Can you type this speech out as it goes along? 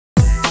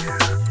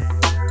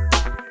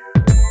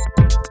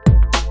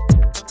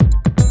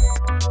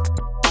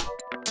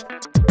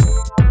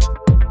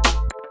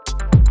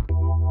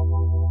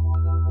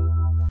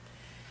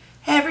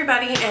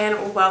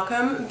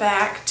welcome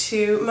back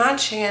to my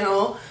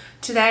channel.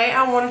 Today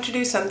I wanted to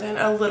do something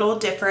a little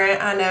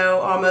different. I know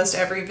almost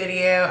every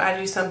video I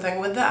do something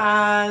with the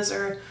eyes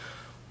or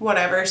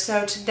whatever.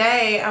 So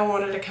today I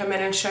wanted to come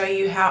in and show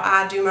you how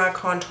I do my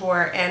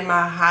contour and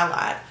my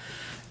highlight.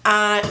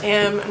 I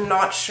am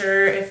not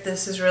sure if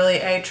this is really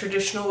a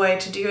traditional way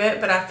to do it,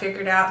 but I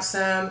figured out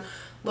some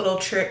little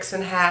tricks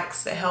and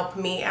hacks that help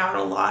me out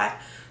a lot.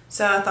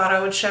 So I thought I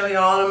would show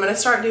y'all, and I'm going to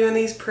start doing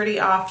these pretty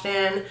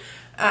often.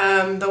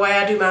 The way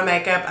I do my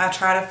makeup, I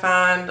try to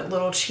find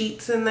little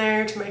cheats in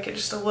there to make it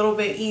just a little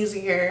bit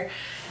easier,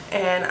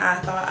 and I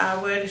thought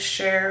I would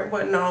share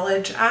what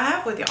knowledge I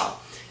have with y'all.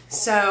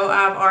 So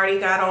I've already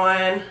got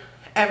on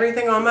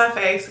everything on my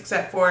face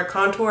except for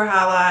contour,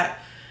 highlight,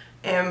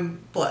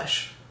 and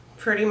blush,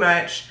 pretty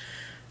much,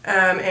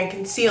 and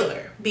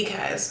concealer,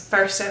 because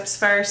first steps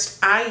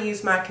first, I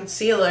use my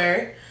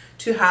concealer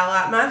to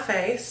highlight my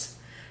face.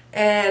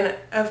 And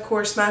of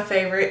course my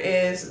favorite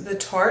is the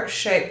Tarte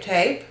Shape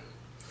Tape,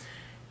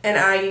 and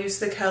I use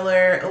the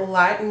color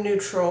Light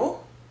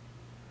Neutral.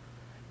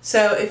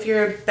 So if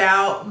you're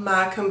about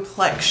my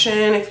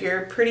complexion, if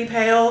you're pretty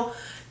pale,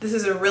 this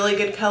is a really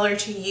good color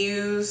to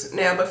use.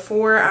 Now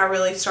before I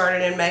really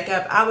started in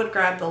makeup, I would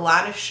grab the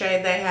lightest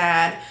shade they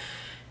had,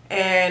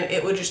 and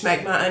it would just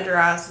make my under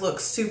eyes look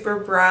super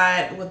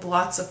bright with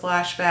lots of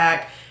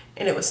flashback,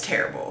 and it was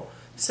terrible.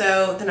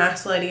 So the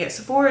nice lady at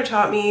Sephora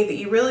taught me that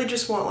you really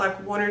just want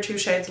like 1 or 2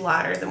 shades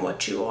lighter than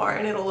what you are,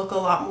 and it'll look a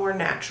lot more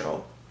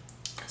natural.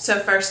 So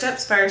first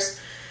steps first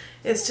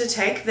is to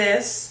take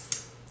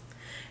this,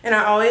 and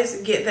I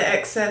always get the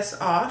excess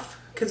off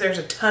because there's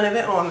a ton of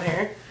it on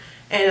there,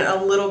 and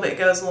a little bit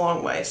goes a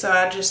long way. So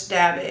I just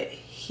dab it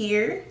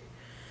here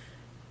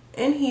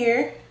and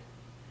here,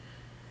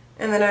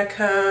 and then I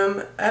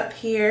come up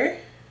here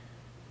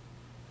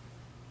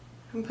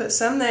and put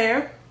some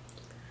there.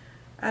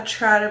 I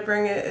try to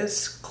bring it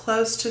as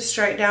close to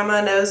straight down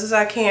my nose as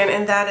I can,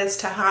 and that is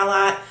to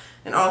highlight,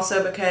 and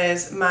also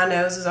because my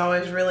nose is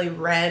always really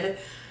red,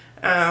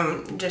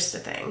 just a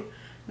thing.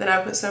 Then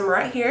I put some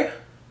right here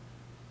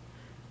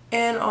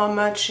and on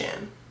my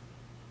chin,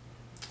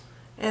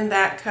 and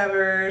that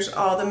covers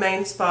all the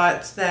main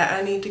spots that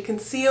I need to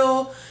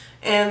conceal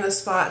and the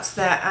spots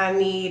that I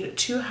need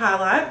to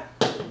highlight.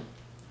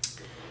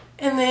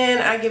 And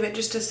then I give it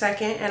just a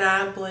second and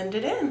I blend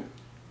it in.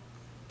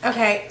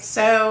 Okay,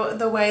 so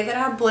the way that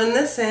I blend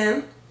this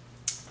in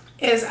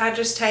is I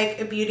just take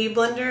a beauty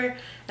blender,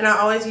 and I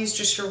always use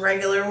just a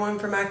regular one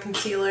for my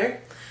concealer.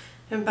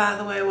 And by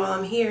the way, while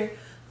I'm here,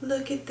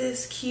 look at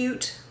this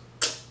cute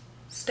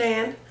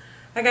stand.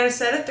 I got a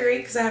set of 3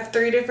 because I have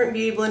 3 different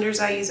beauty blenders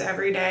I use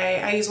every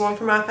day. I use one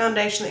for my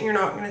foundation that you're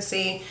not going to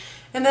see,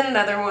 and then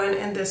another one,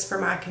 and this for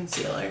my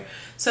concealer.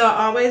 So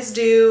I always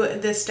do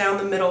this down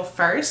the middle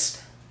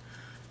first,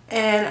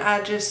 and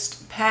I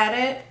just pat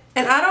it.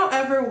 And I don't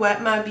ever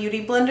wet my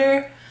beauty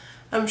blender.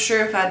 I'm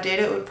sure if I did,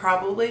 it would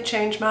probably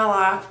change my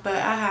life, but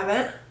I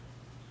haven't.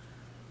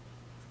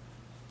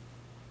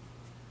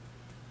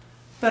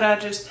 But I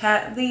just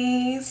pat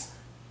these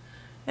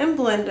and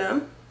blend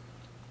them.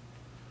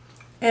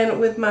 And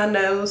with my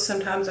nose,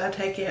 sometimes I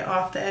take it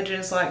off the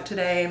edges, like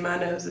today, my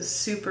nose is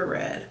super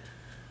red.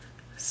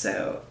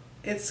 So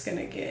it's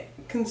gonna get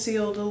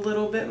concealed a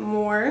little bit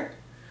more.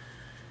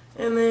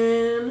 And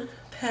then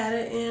pat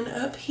it in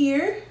up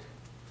here.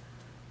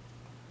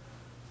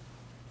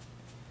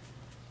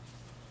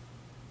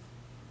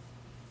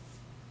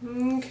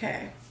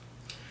 Okay,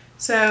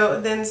 so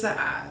then's the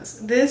eyes.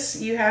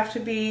 This you have to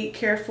be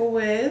careful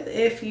with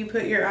if you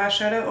put your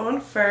eyeshadow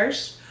on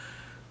first,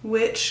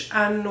 which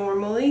I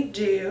normally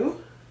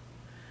do.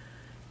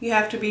 You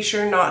have to be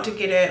sure not to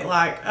get it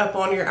like up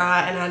on your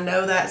eye, and I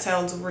know that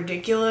sounds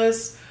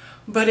ridiculous,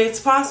 but it's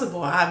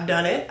possible. I've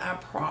done it, I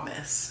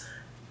promise.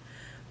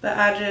 But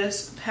I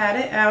just pat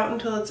it out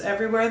until it's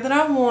everywhere that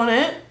I want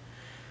it.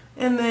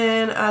 And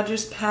then I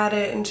just pat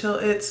it until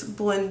it's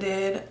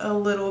blended a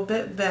little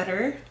bit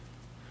better.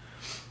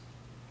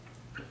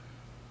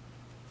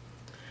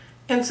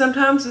 And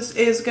sometimes this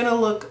is going to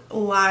look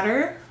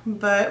lighter,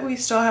 but we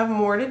still have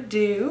more to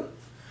do.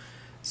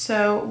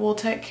 So we'll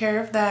take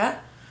care of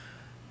that.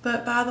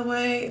 But by the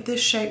way, this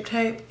Shape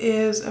Tape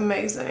is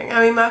amazing.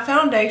 I mean, my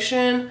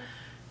foundation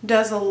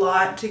does a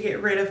lot to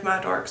get rid of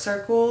my dark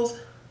circles,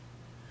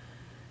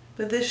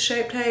 but this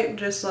Shape Tape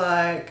just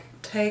like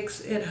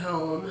takes it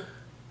home.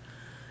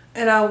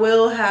 And I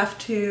will have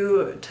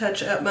to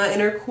touch up my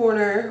inner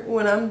corner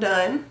when I'm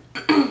done,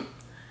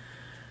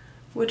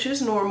 which is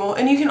normal.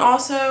 And you can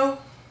also,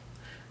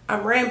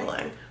 I'm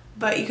rambling,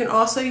 but you can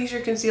also use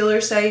your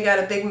concealer. Say you got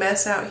a big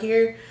mess out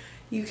here,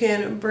 you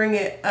can bring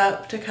it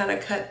up to kind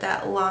of cut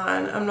that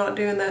line. I'm not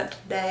doing that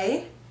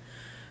today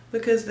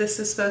because this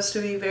is supposed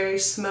to be very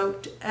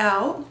smoked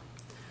out,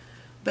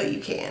 but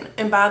you can.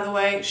 And by the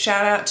way,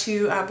 shout out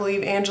to, I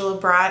believe Angela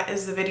Bright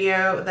is the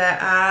video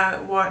that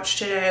I watched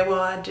today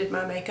while I did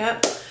my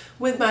makeup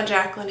with my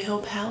Jaclyn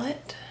Hill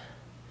palette.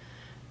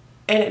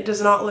 And it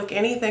does not look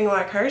anything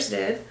like hers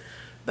did,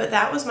 but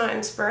that was my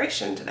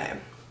inspiration today.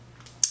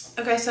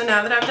 Okay, so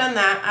now that I've done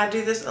that, I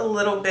do this a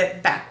little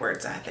bit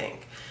backwards, I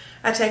think.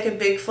 I take a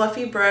big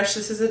fluffy brush.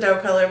 This is a doe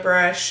color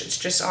brush. It's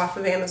just off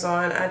of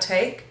Amazon. I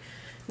take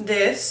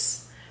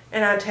this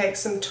and I take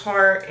some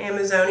Tarte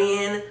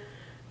Amazonian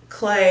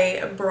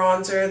clay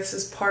bronzer. This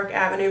is Park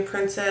Avenue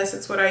Princess.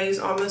 It's what I use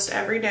almost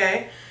every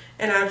day.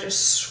 And I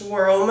just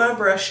swirl my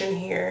brush in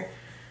here.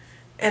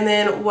 And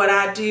then what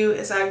I do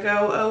is I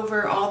go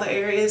over all the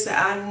areas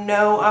that I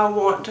know I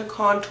want to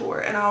contour,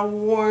 and I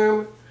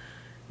warm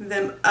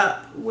them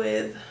up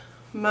with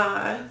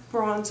my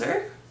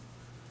bronzer.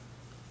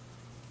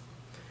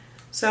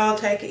 So I'll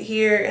take it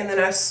here and then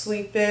I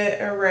sweep it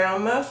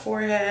around my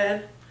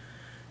forehead.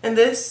 And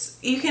this,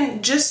 you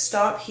can just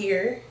stop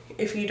here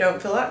if you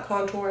don't feel like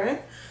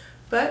contouring.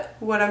 But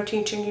what I'm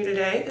teaching you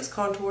today is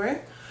contouring.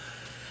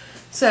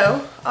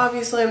 So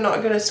obviously I'm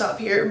not going to stop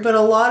here, but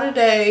a lot of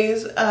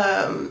days,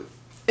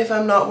 if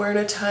I'm not wearing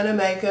a ton of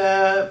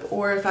makeup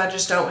or if I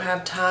just don't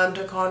have time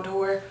to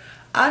contour,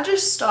 I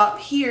just stop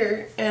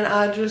here and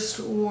I just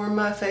warm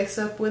my face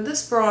up with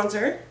this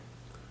bronzer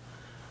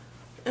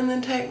and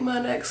then take my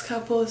next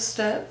couple of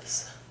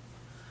steps.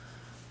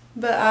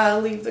 But I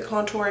leave the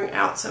contouring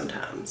out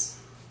sometimes.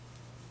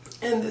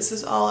 And this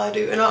is all I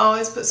do. And I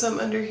always put some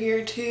under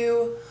here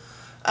too.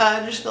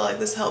 I just feel like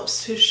this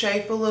helps to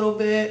shape a little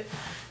bit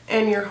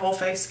and your whole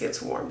face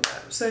gets warmed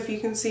up. So if you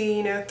can see,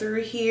 you know,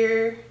 through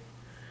here,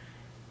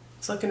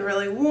 it's looking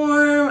really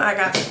warm. I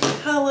got some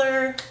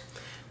color,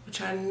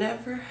 which I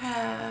never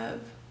have.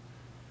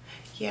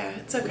 Yeah,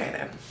 it's okay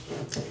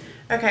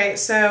though. Okay,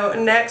 so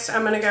next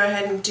I'm going to go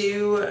ahead and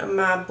do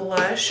my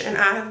blush. And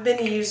I have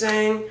been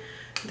using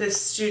this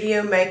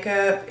Studio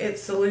Makeup.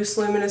 It's the Loose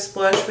Luminous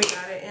blush. We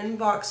got it in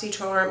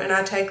BoxyCharm. And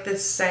I take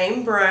this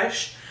same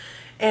brush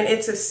and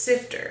it's a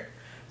sifter.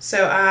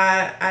 So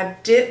I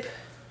dip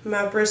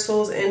my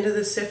bristles into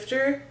the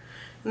sifter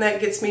and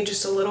that gets me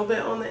just a little bit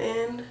on the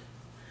end.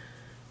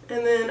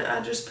 And then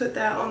I just put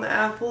that on the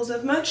apples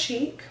of my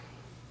cheek.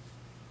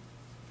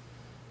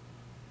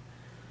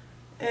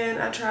 And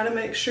I try to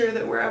make sure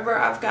that wherever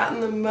I've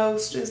gotten the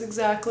most is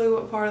exactly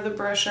what part of the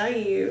brush I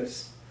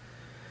use.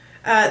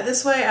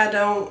 This way I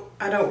don't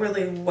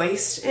really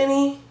waste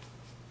any.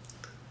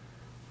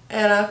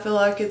 And I feel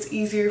like it's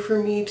easier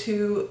for me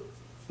to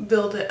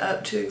build it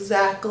up to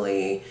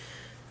exactly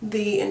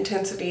the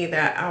intensity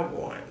that I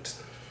want.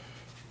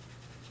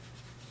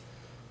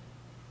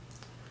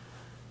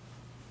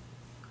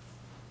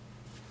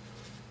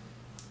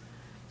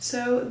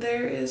 So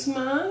there is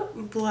my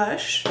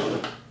blush.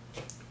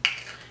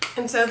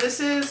 And so this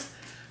is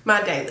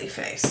my daily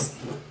face.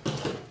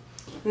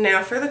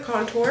 Now for the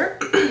contour.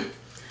 I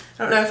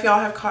don't know if y'all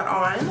have caught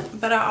on,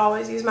 but I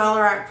always use my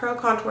Lorac Pro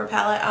Contour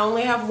Palette. I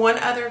only have one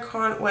other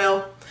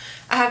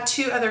I have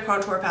two other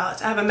contour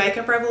palettes. I have a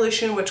Makeup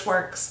Revolution, which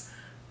works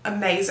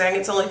amazing.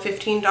 It's only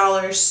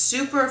 $15,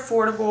 super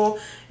affordable.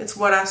 It's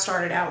what I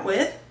started out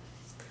with.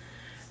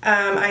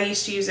 I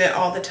used to use it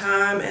all the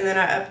time, and then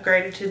I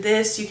upgraded to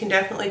this. You can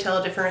definitely tell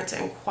a difference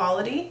in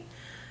quality.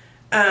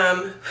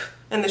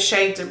 And the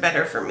shades are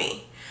better for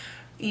me.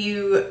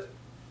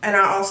 And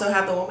I also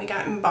have the one we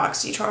got in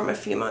BoxyCharm a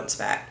few months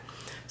back.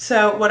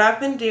 So what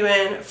I've been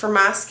doing for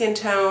my skin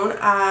tone,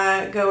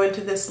 I go into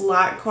this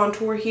light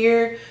contour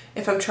here.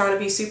 If I'm trying to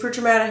be super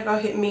dramatic, I'll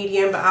hit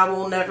medium, but I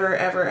will never,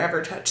 ever,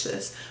 ever touch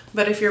this.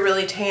 But if you're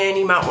really tan,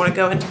 you might want to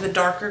go into the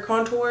darker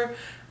contour.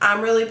 I'm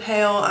really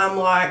pale. I'm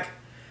like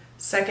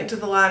second to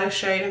the lightest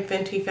shade in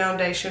Fenty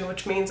foundation,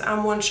 which means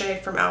I'm one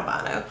shade from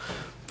albino,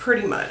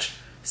 pretty much.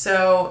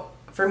 So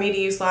for me to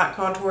use light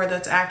contour,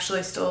 that's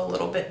actually still a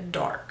little bit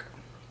dark.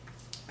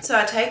 So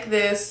I take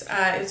this,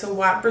 it's a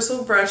white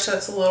bristle brush, so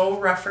it's a little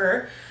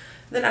rougher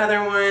than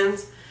other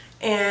ones,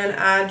 and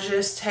I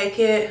just take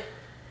it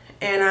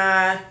and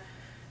I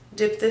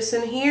dip this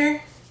in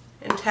here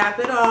and tap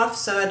it off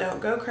so I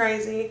don't go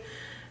crazy.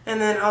 And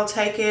then I'll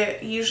take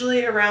it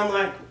usually around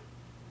like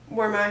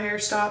where my hair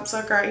stops,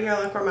 like right here,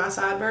 like where my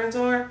sideburns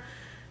are,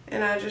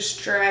 and I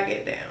just drag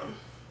it down.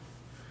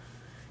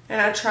 And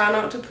I try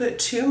not to put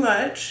too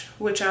much,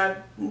 which I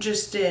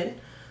just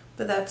did,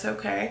 but that's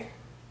okay.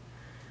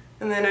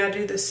 And then I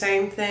do the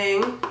same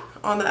thing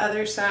on the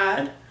other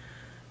side,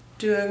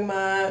 doing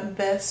my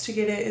best to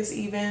get it as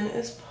even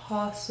as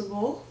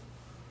possible.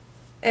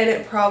 And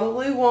it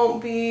probably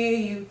won't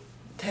be, it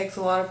takes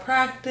a lot of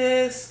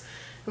practice.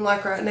 And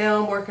like right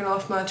now, I'm working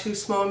off my two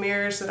small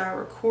mirrors that I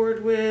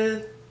record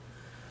with.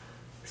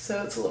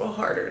 So it's a little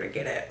harder to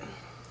get it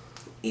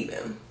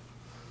even.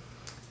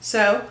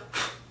 So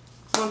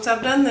once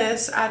I've done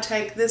this, I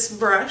take this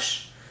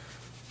brush,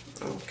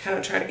 I'm kind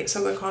of trying to get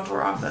some of the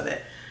contour off of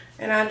it,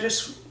 and I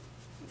just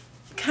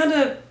kind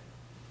of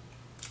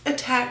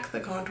attack the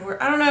contour.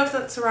 I don't know if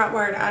that's the right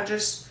word. I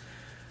just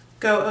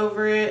go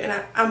over it,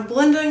 and I'm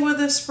blending with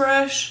this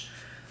brush,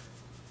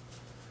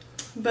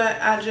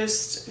 but I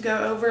just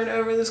go over and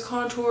over this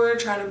contour,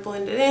 try to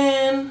blend it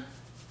in,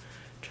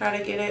 try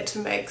to get it to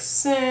make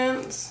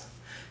sense.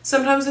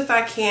 Sometimes if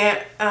I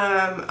can't,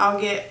 I'll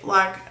get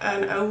like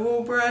an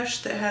oval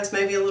brush that has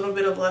maybe a little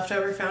bit of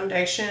leftover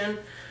foundation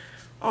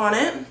on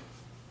it,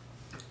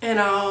 And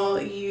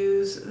I'll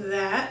use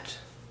that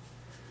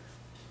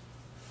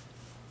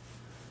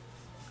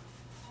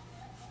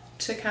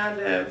to kind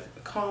of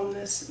calm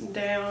this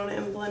down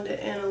and blend it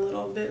in a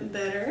little bit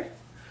better.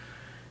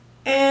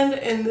 And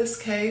in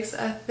this case,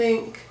 I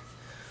think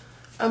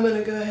I'm going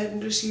to go ahead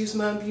and just use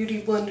my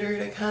beauty blender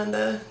to kind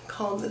of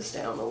calm this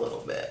down a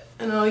little bit.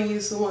 And I'll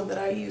use the one that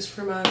I used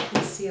for my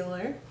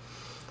concealer.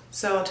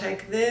 So I'll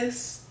take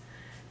this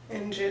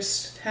and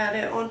just pat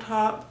it on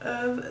top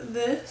of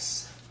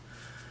this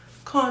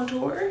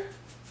contour.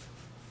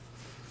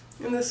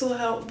 And this will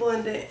help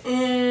blend it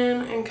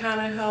in and kind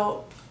of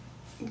help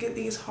get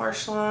these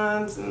harsh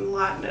lines and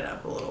lighten it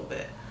up a little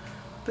bit.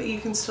 But you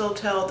can still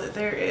tell that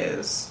there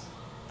is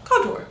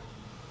contour.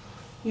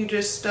 You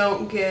just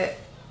don't get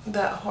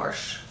that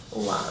harsh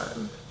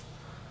line.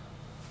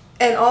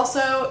 And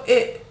also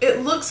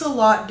it looks a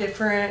lot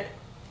different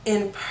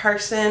in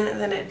person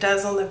than it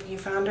does on the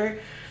viewfinder.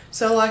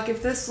 So like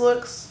if this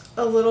looks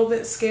a little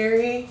bit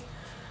scary,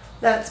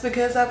 that's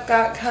because I've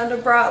got kind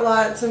of bright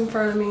lights in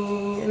front of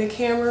me and a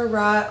camera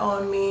right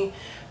on me.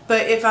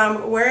 But if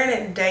I'm wearing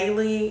it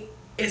daily,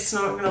 it's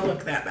not going to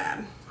look that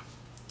bad.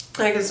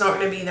 Like it's not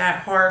going to be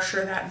that harsh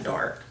or that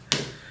dark.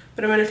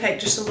 But I'm going to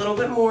take just a little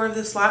bit more of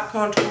this light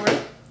contour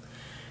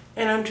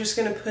and I'm just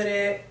going to put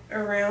it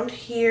around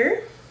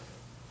here.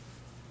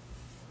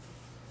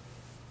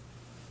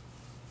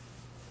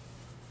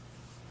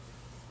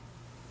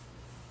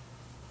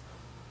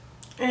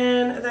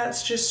 And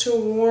that's just to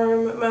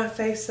warm my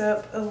face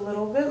up a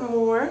little bit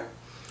more.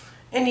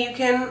 And you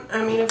can,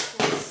 I mean, of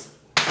course,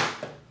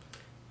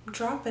 I'm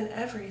dropping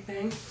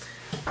everything.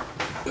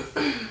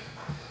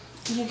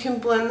 You can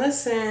blend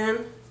this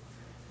in.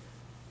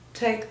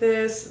 Take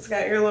this, it's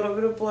got your little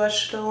bit of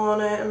blush still on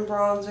it and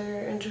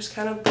bronzer, and just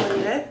kind of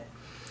blend it.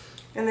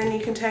 And then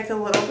you can take a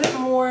little bit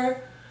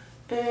more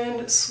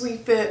and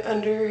sweep it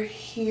under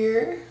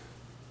here.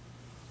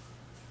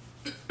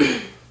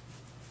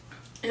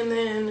 And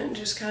then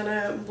just kind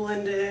of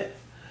blend it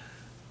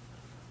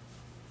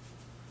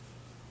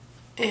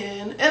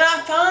in. And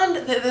I find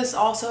that this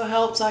also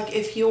helps, like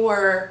if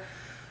your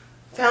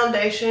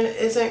foundation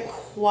isn't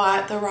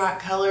quite the right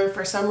color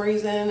for some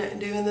reason,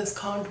 doing this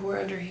contour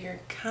under here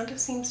kind of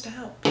seems to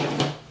help.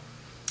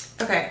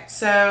 Okay,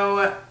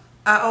 so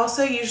I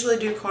also usually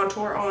do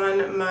contour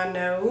on my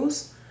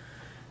nose.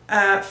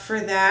 For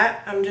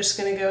that, I'm just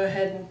going to go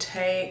ahead and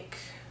take,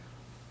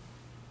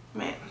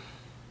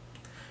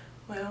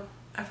 well,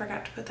 I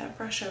forgot to put that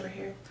brush over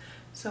here.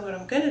 So what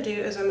I'm going to do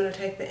is I'm going to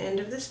take the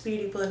end of this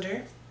beauty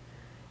blender,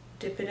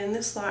 dip it in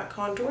this light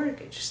contour,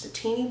 get just a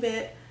teeny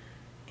bit,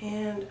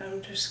 and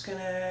I'm just going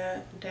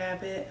to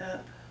dab it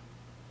up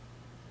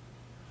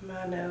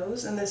my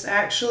nose. And this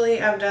actually,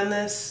 I've done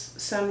this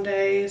some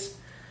days,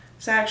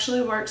 this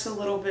actually works a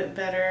little bit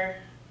better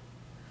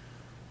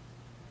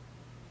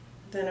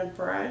than a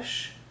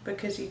brush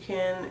because you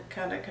can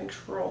kind of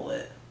control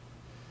it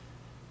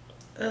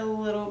a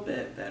little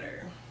bit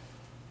better.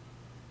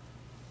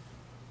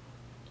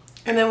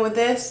 And then with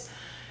this,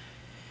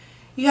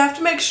 you have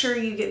to make sure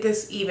you get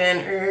this even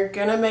or you're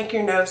gonna make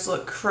your nose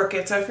look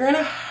crooked. So if you're in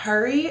a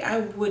hurry,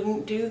 I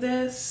wouldn't do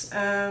this.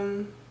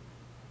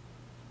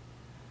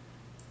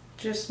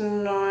 Just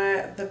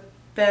not the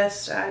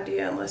best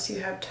idea unless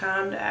you have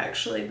time to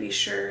actually be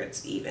sure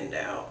it's evened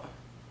out.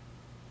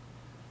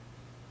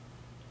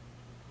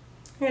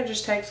 It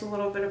just takes a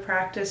little bit of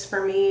practice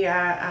for me.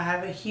 I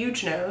have a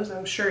huge nose.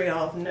 I'm sure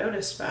y'all have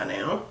noticed by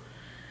now.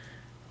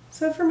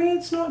 So for me,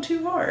 it's not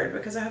too hard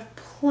because I have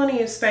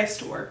plenty of space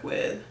to work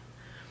with.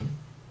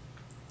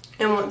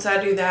 And once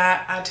I do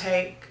that, I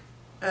take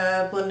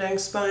a blending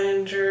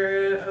sponge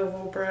or an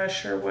oval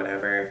brush or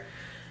whatever,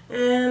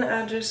 and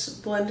I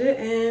just blend it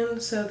in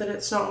so that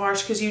it's not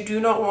harsh, because you do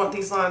not want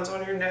these lines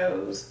on your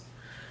nose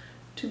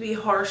to be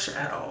harsh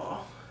at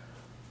all.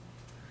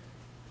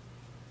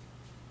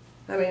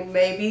 I mean,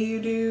 maybe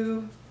you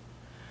do,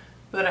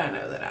 but I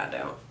know that I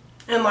don't.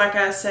 And like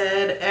I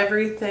said,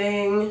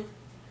 everything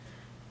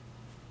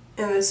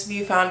in this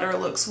viewfinder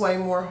looks way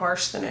more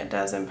harsh than it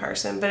does in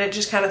person, but it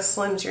just kind of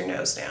slims your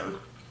nose down.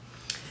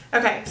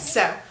 Okay,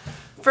 so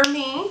for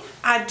me,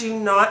 I do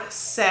not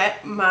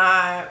set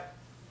my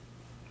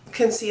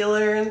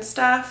concealer and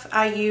stuff.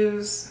 I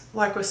use,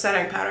 like with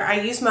setting powder,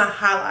 I use my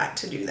highlight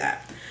to do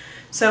that.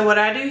 So what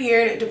I do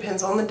here, and it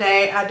depends on the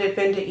day, I dip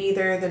into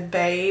either the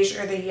beige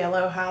or the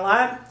yellow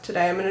highlight.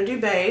 Today I'm going to do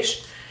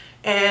beige,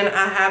 and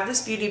I have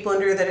this beauty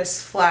blender that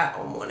is flat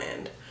on one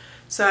end.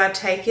 So I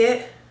take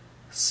it,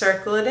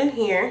 circle it in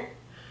here,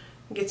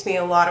 it gets me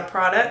a lot of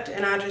product,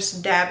 and I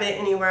just dab it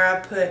anywhere I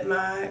put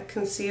my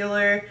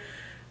concealer.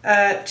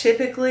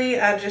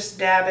 Typically I just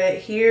dab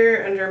it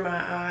here under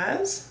my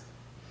eyes,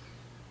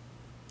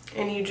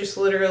 and you just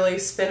literally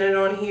spin it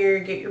on here,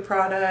 get your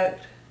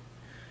product.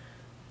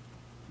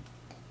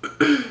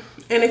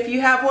 And if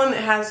you have one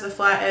that has the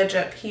flat edge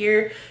up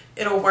here,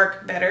 it'll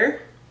work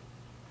better.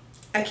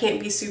 I can't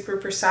be super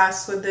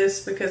precise with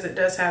this because it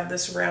does have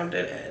this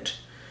rounded edge.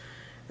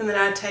 And then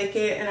I take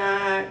it and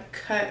I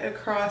cut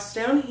across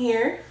down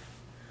here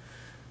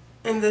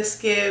and this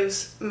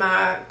gives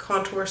my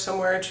contour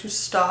somewhere to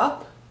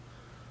stop.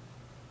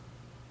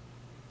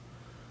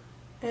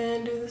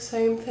 And do the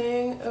same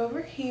thing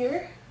over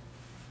here.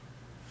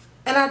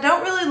 And I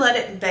don't really let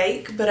it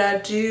bake, but I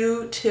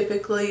do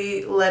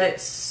typically let it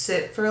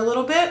sit for a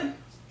little bit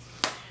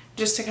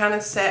just to kind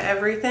of set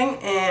everything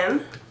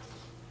in.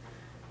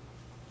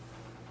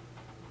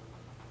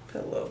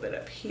 Put a little bit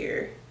up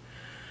here.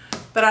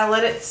 But I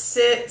let it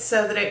sit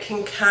so that it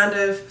can kind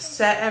of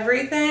set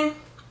everything.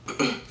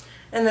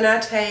 And then I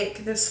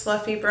take this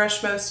fluffy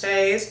brush most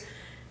days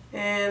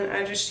and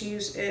I just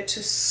use it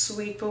to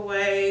sweep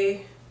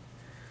away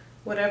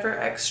whatever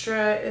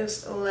extra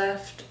is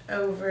left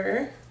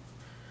over.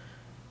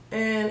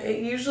 And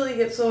it usually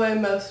gets away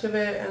most of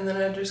it, and then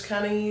I just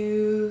kind of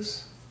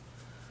use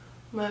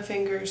my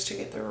fingers to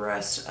get the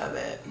rest of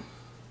it.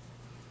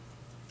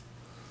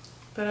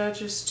 But I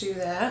just do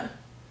that.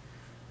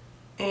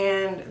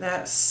 And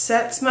that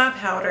sets my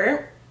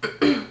powder.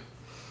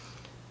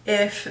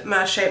 If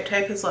my Shape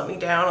Tape has let me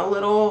down a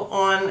little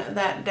on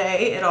that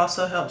day, it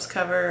also helps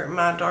cover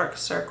my dark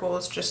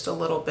circles just a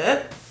little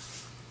bit.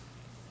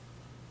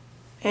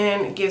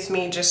 And it gives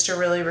me just a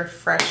really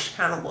refreshed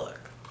kind of look.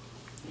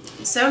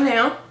 So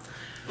now,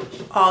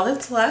 all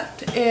that's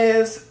left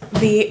is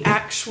the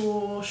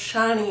actual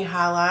shiny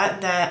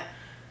highlight that,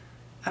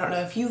 I don't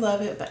know if you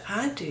love it, but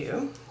I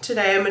do.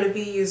 Today I'm going to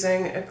be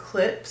using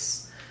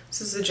Eclipse.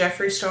 This is the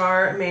Jeffree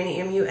Star Manny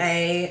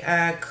MUA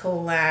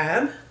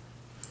collab.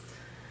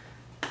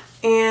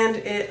 And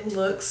it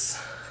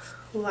looks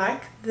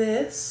like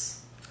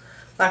this.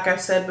 Like I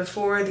said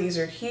before, these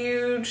are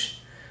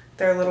huge.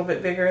 They're a little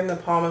bit bigger in the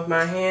palm of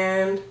my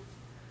hand.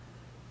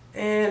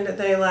 And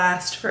they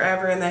last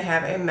forever, and they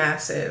have a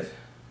massive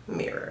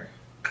mirror.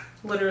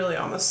 Literally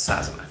almost the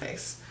size of my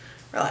face.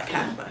 Or like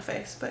half of my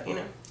face, but you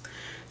know.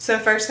 So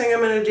first thing I'm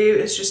going to do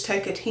is just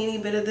take a teeny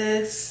bit of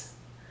this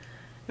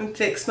and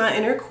fix my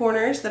inner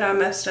corners that I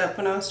messed up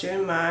when I was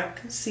doing my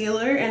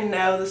concealer. And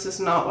no, this is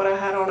not what I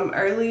had on them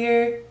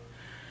earlier.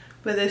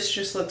 But this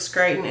just looks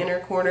great in inner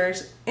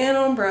corners and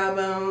on brow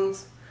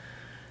bones.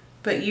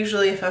 But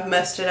usually if I've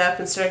messed it up,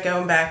 instead of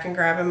going back and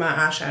grabbing my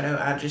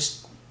eyeshadow, I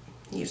just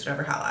use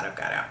whatever highlight I've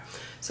got out.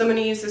 So I'm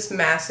going to use this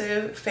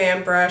massive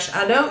fan brush.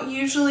 I don't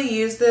usually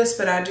use this,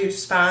 but I do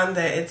find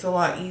that it's a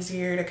lot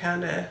easier to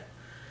kind of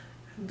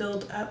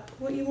build up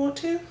what you want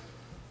to.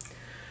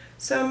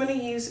 So I'm going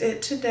to use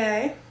it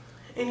today.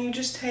 And you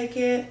just take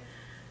it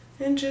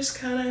and just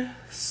kind of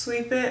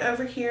sweep it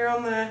over here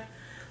on the,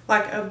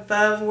 like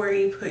above where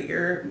you put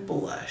your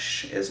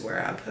blush is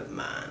where I put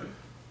mine.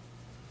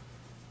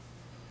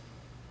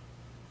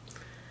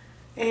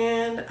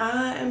 And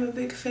I am a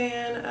big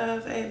fan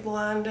of a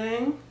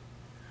blinding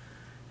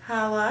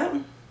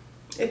highlight.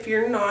 If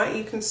you're not,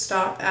 you can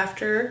stop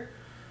after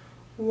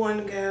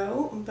one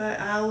go, but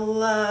I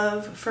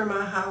love for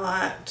my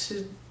highlight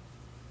to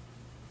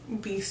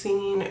be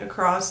seen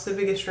across the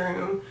biggest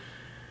room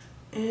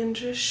and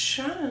just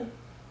shine.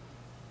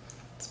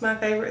 It's my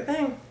favorite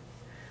thing.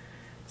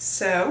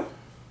 So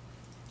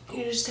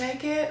you just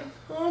take it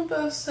on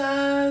both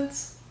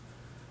sides.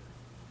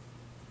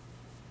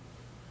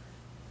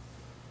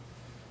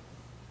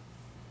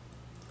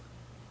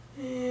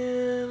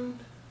 And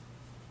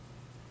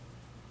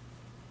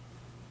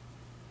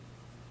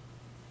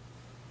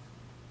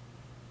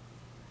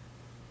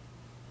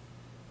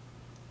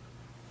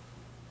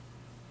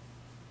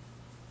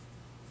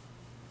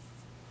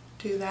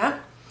do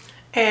that.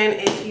 And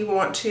if you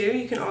want to,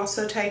 you can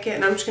also take it,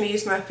 and I'm just going to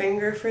use my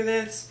finger for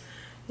this,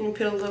 and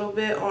put a little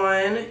bit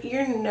on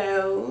your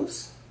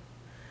nose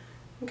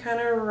and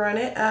kind of run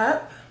it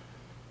up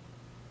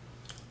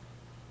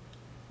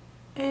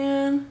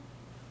and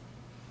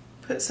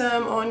put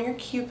some on your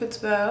Cupid's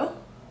bow.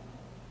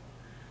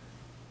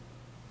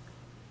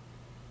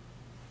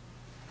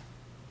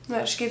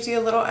 That just gives you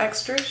a little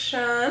extra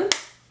shine.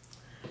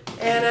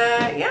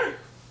 And yeah,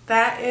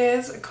 that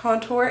is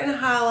contour and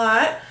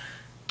highlight.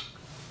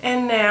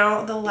 And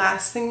now the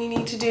last thing you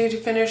need to do to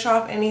finish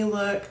off any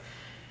look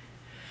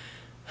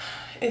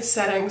is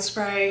setting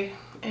spray,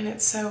 and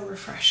it's so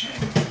refreshing.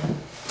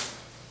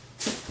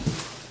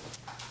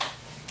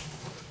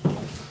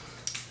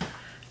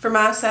 For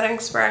my setting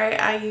spray,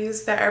 I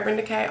use the Urban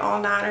Decay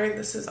All Nighter.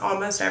 This is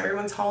almost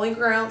everyone's holy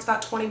grail. It's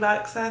about 20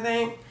 bucks, I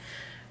think.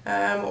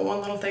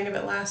 One little thing of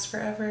it lasts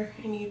forever,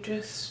 and you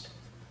just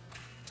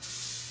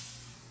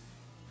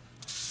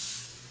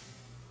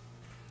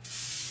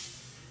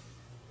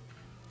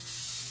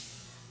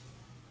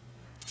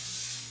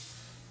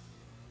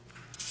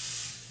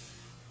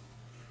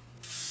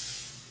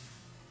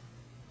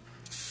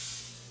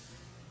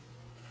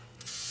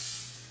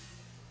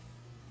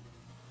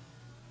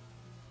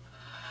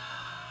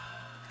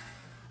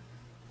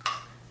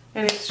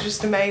and it's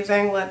just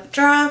amazing. Let it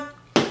dry.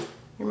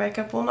 Your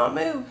makeup will not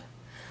move.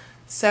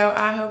 So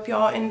I hope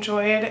y'all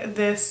enjoyed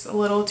this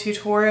little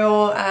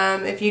tutorial.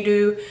 If you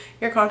do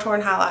your contour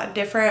and highlight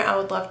different, I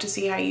would love to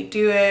see how you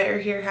do it or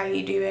hear how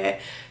you do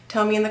it.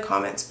 Tell me in the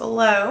comments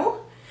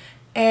below.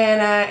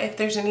 And if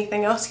there's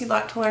anything else you'd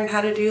like to learn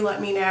how to do,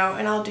 let me know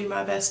and I'll do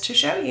my best to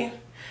show you.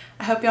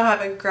 I hope y'all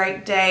have a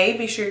great day.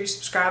 Be sure you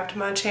subscribe to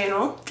my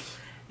channel,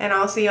 and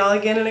I'll see y'all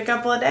again in a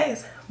couple of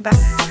days.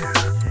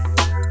 Bye.